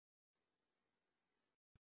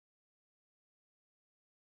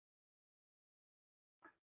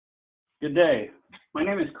Good day. My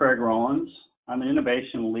name is Craig Rowlands. I'm an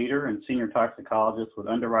innovation leader and senior toxicologist with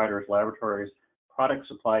Underwriters Laboratories Product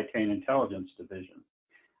Supply Chain Intelligence Division.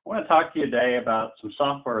 I want to talk to you today about some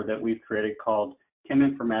software that we've created called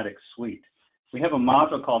Cheminformatics Suite. We have a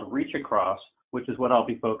module called Reach Across, which is what I'll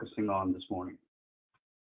be focusing on this morning.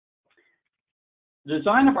 The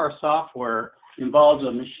design of our software involves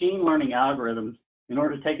a machine learning algorithm in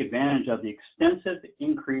order to take advantage of the extensive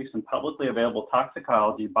increase in publicly available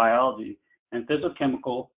toxicology, biology, and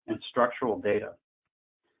physiochemical and structural data.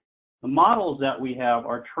 The models that we have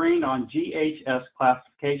are trained on GHS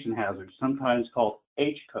classification hazards, sometimes called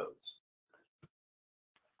H codes.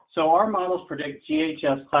 So our models predict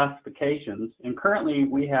GHS classifications, and currently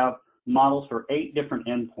we have models for 8 different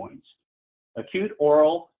endpoints: acute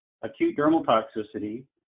oral, acute dermal toxicity,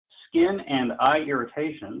 skin and eye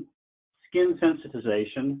irritation, skin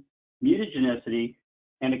sensitization, mutagenicity,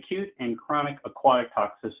 and acute and chronic aquatic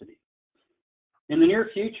toxicity. In the near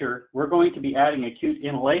future, we're going to be adding acute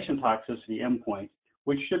inhalation toxicity endpoint,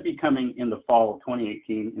 which should be coming in the fall of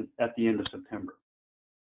 2018 at the end of September.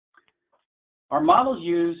 Our models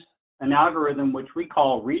use an algorithm which we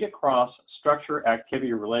call Read Across Structure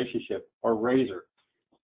Activity Relationship, or RASER.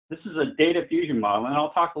 This is a data fusion model, and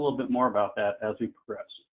I'll talk a little bit more about that as we progress.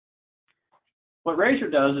 What RASER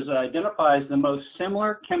does is it identifies the most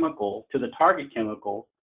similar chemical to the target chemical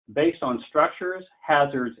based on structures,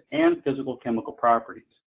 hazards, and physical chemical properties.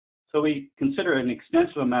 So we consider an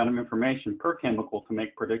extensive amount of information per chemical to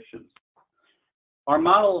make predictions. Our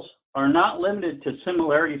models are not limited to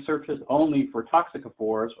similarity searches only for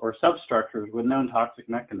toxicophores or substructures with known toxic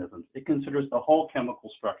mechanisms. It considers the whole chemical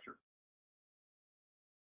structure.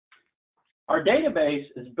 Our database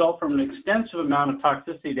is built from an extensive amount of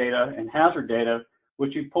toxicity data and hazard data,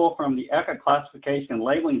 which we pull from the ECHA classification and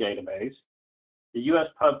labeling database, the US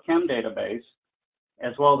PubChem database,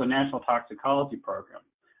 as well as the National Toxicology Program.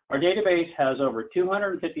 Our database has over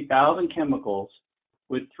 250,000 chemicals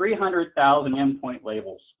with 300,000 endpoint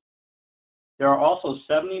labels. There are also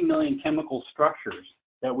 70 million chemical structures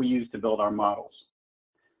that we use to build our models.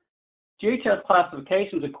 GHS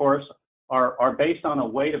classifications, of course, are based on a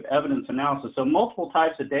weight of evidence analysis. So multiple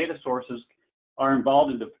types of data sources are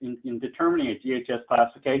involved in determining a GHS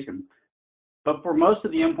classification. But for most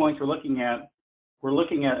of the endpoints we're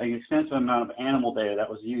looking at an extensive amount of animal data that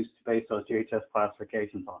was used to base those GHS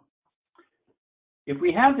classifications on. If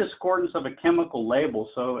we have discordance of a chemical label,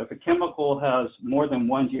 so if a chemical has more than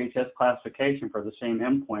one GHS classification for the same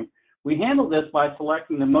endpoint, we handle this by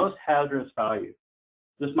selecting the most hazardous value.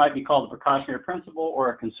 This might be called a precautionary principle or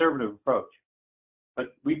a conservative approach.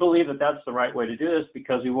 But we believe that that's the right way to do this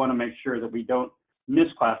because we want to make sure that we don't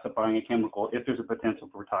misclassifying a chemical if there's a potential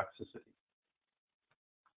for toxicity.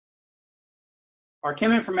 Our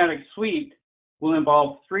Cheminformatics Suite will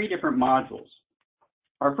involve 3 different modules.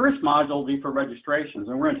 Our first module will be for registrations,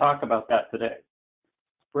 and we're going to talk about that today.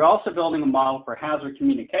 We're also building a model for hazard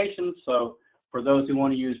communications, so for those who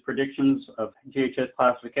want to use predictions of GHS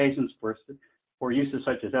classifications for uses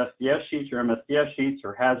such as SDS sheets or MSDS sheets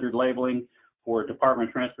or hazard labeling for Department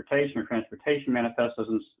of Transportation or transportation manifestos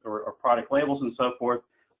or product labels and so forth,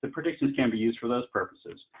 the predictions can be used for those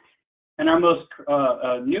purposes. And our most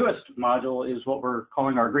newest module is what we're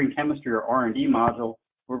calling our green chemistry or R&D module.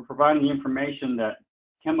 We're providing the information that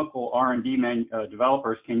chemical R&D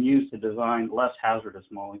developers can use to design less hazardous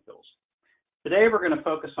molecules. Today we're going to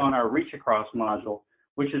focus on our Reach Across module,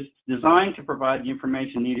 which is designed to provide the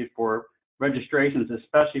information needed for registrations,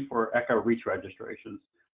 especially for ECHA REACH registrations.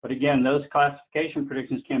 But again, those classification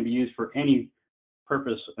predictions can be used for any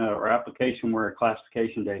purpose or application where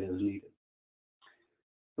classification data is needed.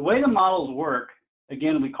 The way the models work,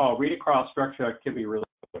 again, we call Read Across Structure Activity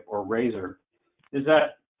Relationship, or RASER, is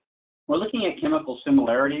that we're looking at chemical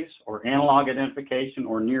similarities or analog identification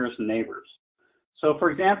or nearest neighbors. So for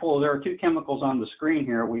example, there are 2 chemicals on the screen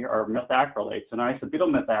here. We are methacrylates, an isobutyl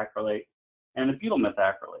methacrylate and a butyl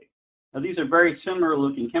methacrylate. Now, these are very similar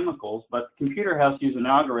looking chemicals, but the computer has to use an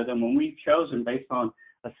algorithm when we've chosen based on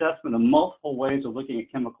assessment of multiple ways of looking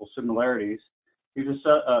at chemical similarities. We've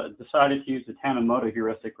decided to use the Tanimoto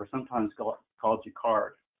heuristic, or sometimes called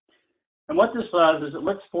Jacquard. And what this does is it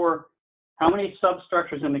looks for how many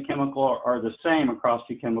substructures in the chemical are the same across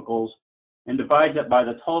 2 chemicals and divides it by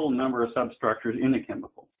the total number of substructures in the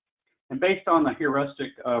chemical. And based on the heuristic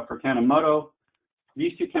for Tanimoto,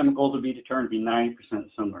 these 2 chemicals would be determined to be 90%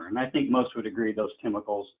 similar. And I think most would agree those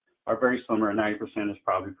chemicals are very similar, and 90% is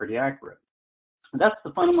probably pretty accurate. And that's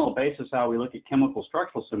the fundamental basis how we look at chemical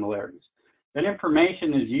structural similarities. That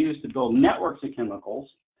information is used to build networks of chemicals,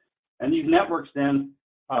 and these networks then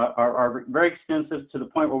are very extensive to the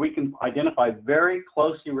point where we can identify very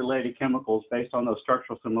closely related chemicals based on those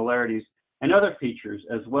structural similarities and other features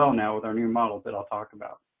as well now with our new models that I'll talk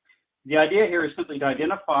about. The idea here is simply to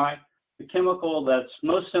identify the chemical that's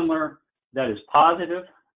most similar, that is positive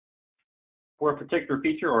for a particular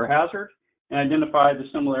feature or hazard, and identify the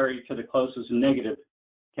similarity to the closest negative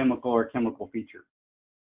chemical or chemical feature.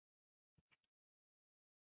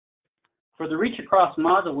 For the reach across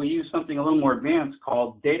module, we use something a little more advanced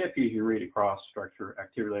called data fusion read across structure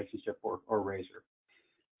activity relationship or RASER.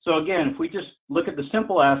 So again, if we just look at the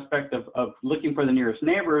simple aspect of looking for the nearest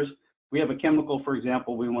neighbors, we have a chemical, for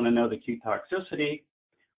example, we want to know the acute toxicity.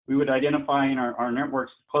 We would identify in our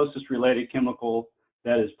networks the closest related chemical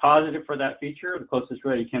that is positive for that feature, the closest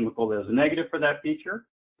related chemical that is negative for that feature,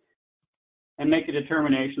 and make a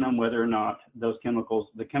determination on whether or not those chemicals,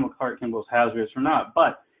 the target chemical is hazardous or not.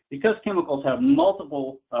 But because chemicals have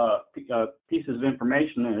multiple pieces of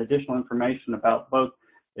information and additional information about both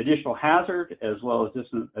additional hazard as well as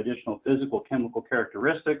additional physical chemical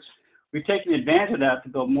characteristics, we've taken advantage of that to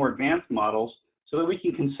build more advanced models so that we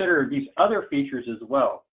can consider these other features as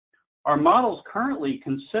well. Our models currently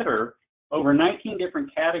consider over 19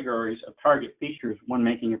 different categories of target features when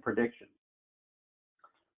making a prediction.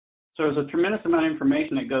 So there's a tremendous amount of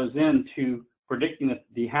information that goes into predicting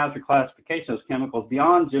the hazard classification of chemicals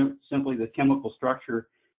beyond simply the chemical structure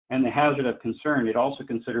and the hazard of concern. It also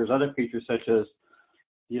considers other features such as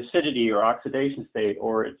the acidity or oxidation state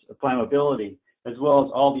or its flammability, as well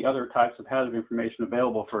as all the other types of hazard information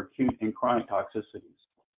available for acute and chronic toxicities.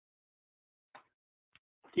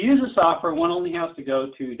 To use the software, one only has to go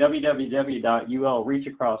to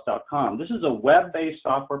www.ulreachacross.com. This is a web-based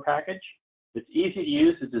software package. It's easy to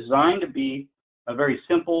use. It's designed to be a very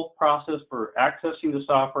simple process for accessing the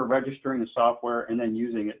software, registering the software, and then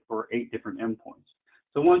using it for 8 different endpoints.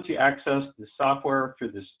 So once you access the software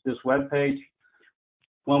through this web page,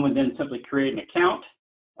 one would then simply create an account.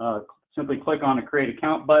 Simply click on the Create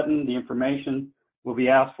Account button. The information will be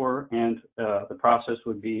asked for, and the process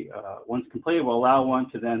would be, once completed, will allow one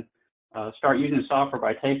to then start using the software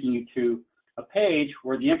by taking you to a page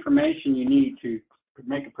where the information you need to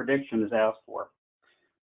make a prediction is asked for.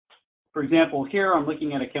 For example, here I'm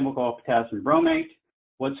looking at a chemical potassium bromate.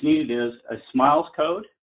 What's needed is a SMILES code.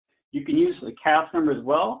 You can use the CAS number as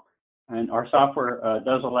well, and our software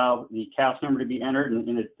does allow the CAS number to be entered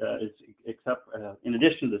in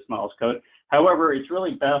addition to the SMILES code. However, it's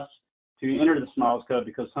really best to enter the SMILES code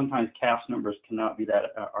because sometimes CAS numbers cannot be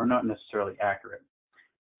are not necessarily accurate.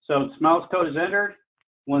 So SMILES code is entered.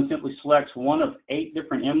 One simply selects one of 8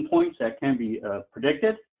 different endpoints that can be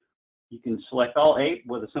predicted. You can select all 8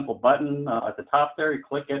 with a simple button at the top there. You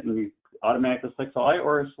click it and you automatically select all 8,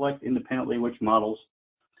 or select independently which models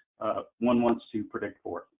one wants to predict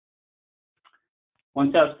for.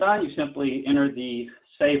 Once that's done, you simply enter the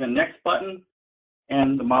Save and Next button,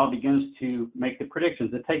 and the model begins to make the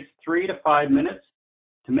predictions. It takes 3 to 5 minutes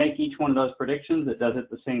to make each one of those predictions. It does it at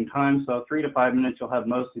the same time, so 3 to 5 minutes, you'll have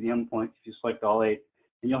most of the endpoints if you select all 8,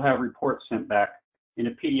 and you'll have reports sent back in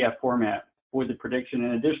a PDF format for the prediction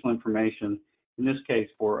and additional information, in this case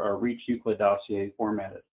for our REACH Euclid dossier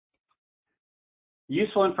formatted.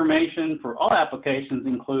 Useful information for all applications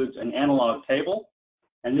includes an analog table,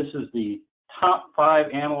 and this is the top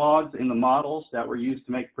 5 analogs in the models that were used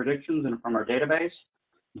to make predictions and from our database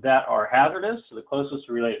that are hazardous. So the closest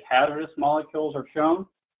related hazardous molecules are shown,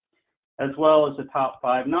 as well as the top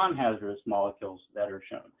 5 non-hazardous molecules that are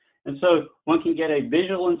shown. And so one can get a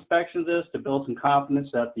visual inspection of this to build some confidence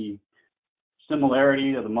that the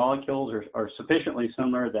similarity of the molecules are sufficiently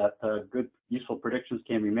similar that good, useful predictions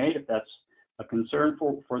can be made if that's a concern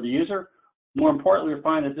for the user. More importantly, we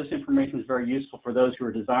find that this information is very useful for those who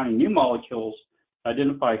are designing new molecules,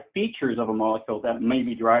 identify features of a molecule that may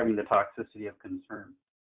be driving the toxicity of concern.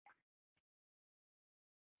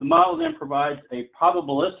 The model then provides a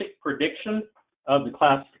probabilistic prediction of the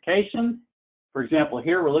classification. For example,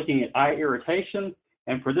 here we're looking at eye irritation,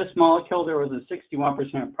 and for this molecule, there was a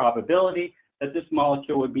 61% probability that this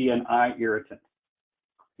molecule would be an eye irritant.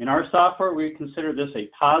 In our software, we consider this a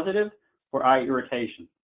positive for eye irritation.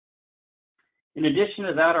 In addition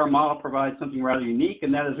to that, our model provides something rather unique,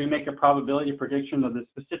 and that is we make a probability prediction of the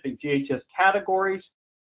specific GHS categories.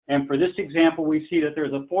 And for this example, we see that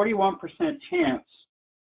there's a 41% chance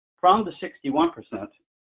from the 61%.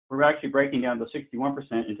 We're actually breaking down the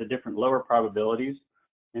 61% into different lower probabilities.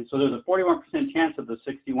 And so there's a 41% chance of the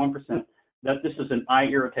 61% that this is an eye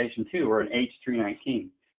irritation 2 or an H319.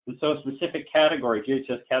 And so a specific category,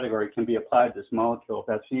 GHS category, can be applied to this molecule if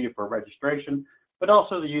that's needed for registration, but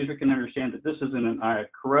also the user can understand that this isn't an eye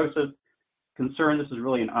corrosive concern, this is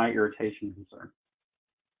really an eye irritation concern.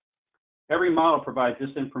 every model provides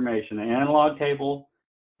this information: an analog table,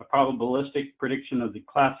 a probabilistic prediction of the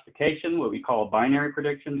classification, what we call a binary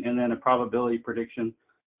prediction, and then a probability prediction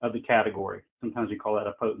of the category. Sometimes we call that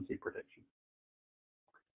a potency prediction.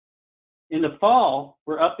 In the fall,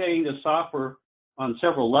 we're updating the software on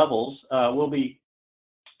several levels. We'll be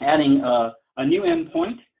adding a new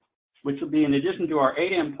endpoint, which will be, in addition to our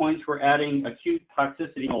 8 endpoints, we're adding acute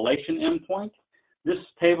toxicity inhalation endpoint. This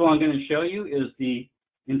table I'm going to show you is the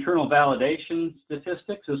internal validation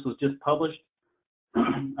statistics. This was just published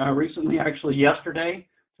recently, actually yesterday,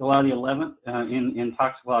 July the 11th, in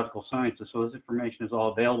Toxicological Sciences. So this information is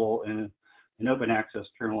all available in an open access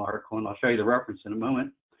journal article, and I'll show you the reference in a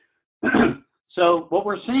moment. So what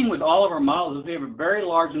we're seeing with all of our models is we have a very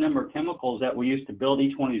large number of chemicals that we use to build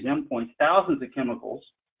each one of these endpoints, thousands of chemicals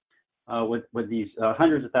with these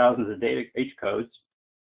hundreds of thousands of data H codes.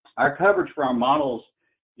 Our coverage for our models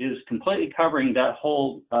is completely covering that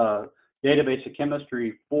whole database of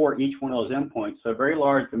chemistry for each one of those endpoints. So a very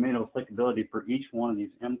large domain of applicability for each one of these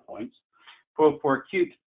endpoints. For acute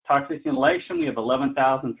toxic inhalation, we have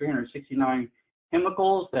 11,369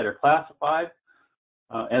 chemicals that are classified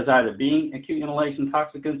as either being acute inhalation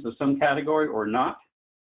toxicants of some category or not.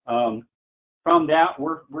 From that,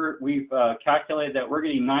 we've calculated that we're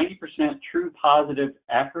getting 90% true positive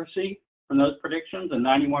accuracy from those predictions and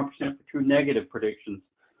 91% for true negative predictions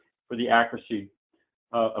for the accuracy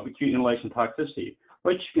of acute inhalation toxicity.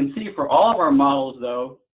 What you can see for all of our models,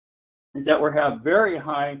 though, is that we have very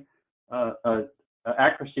high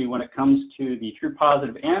accuracy when it comes to the true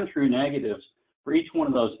positive and true negatives for each one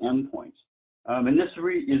of those endpoints. And this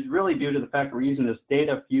is really due to the fact we're using this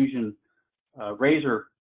data fusion razor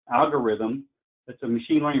algorithm. It's a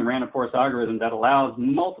machine learning random forest algorithm that allows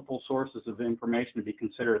multiple sources of information to be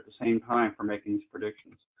considered at the same time for making these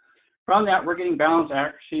predictions. From that, we're getting balanced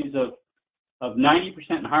accuracies of 90%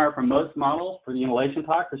 and higher for most models for the inhalation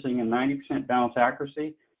tox. We're seeing a 90% balanced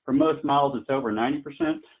accuracy. For most models, it's over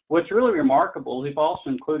 90%. What's really remarkable is we've also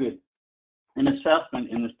included an assessment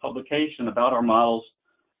in this publication about our models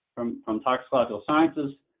from Toxicological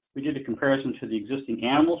Sciences. We did a comparison to the existing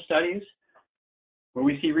animal studies, where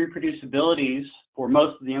we see reproducibilities for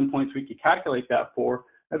most of the endpoints we could calculate that for,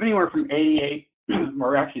 of anywhere from 88,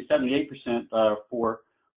 or actually 78% for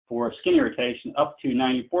skin irritation, up to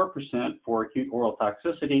 94% for acute oral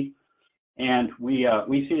toxicity. And we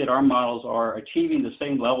see that our models are achieving the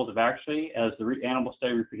same levels of accuracy as the animal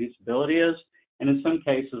study reproducibility is, and in some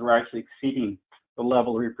cases, we're actually exceeding the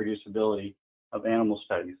level of reproducibility of animal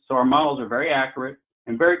studies. So our models are very accurate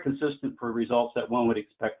and very consistent for results that one would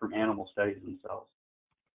expect from animal studies themselves.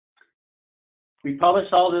 We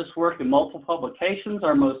published all this work in multiple publications.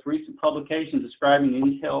 Our most recent publication describing in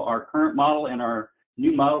detail our current model and our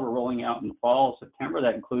new model we're rolling out in the fall of September,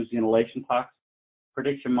 that includes the inhalation tox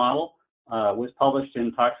prediction model, was published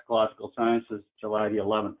in Toxicological Sciences July the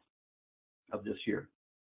 11th of this year.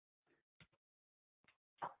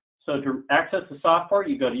 So to access the software,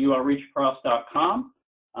 you go to ulreachacross.com,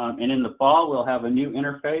 and in the fall, we'll have a new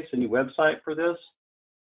interface, a new website for this,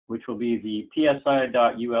 which will be the psi.ul.com/en.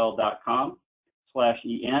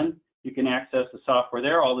 You can access the software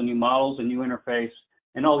there, all the new models, a new interface,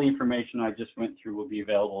 and all the information I just went through will be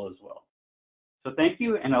available as well. So thank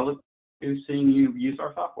you, and I look forward to seeing you use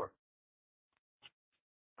our software.